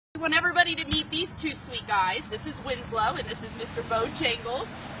want everybody to meet these two sweet guys. This is Winslow and this is Mr. Bojangles.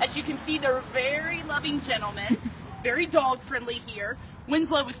 As you can see, they're very loving gentlemen, very dog friendly here.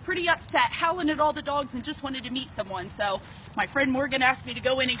 Winslow was pretty upset, howling at all the dogs and just wanted to meet someone. So my friend Morgan asked me to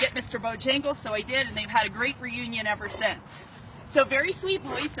go in and get Mr. Bojangles, so I did, and they've had a great reunion ever since. So very sweet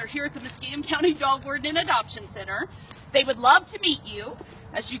boys. They're here at the Muskingum County Adoption Center. They would love to meet you.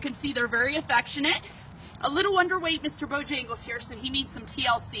 As you can see, they're very affectionate. A little underweight Mr. Bojangles here, so he needs some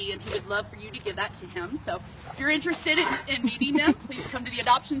TLC, and he would love for you to give that to him. So if you're interested in meeting them, please come to the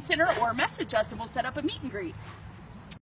Adoption Center or message us and we'll set up a meet and greet.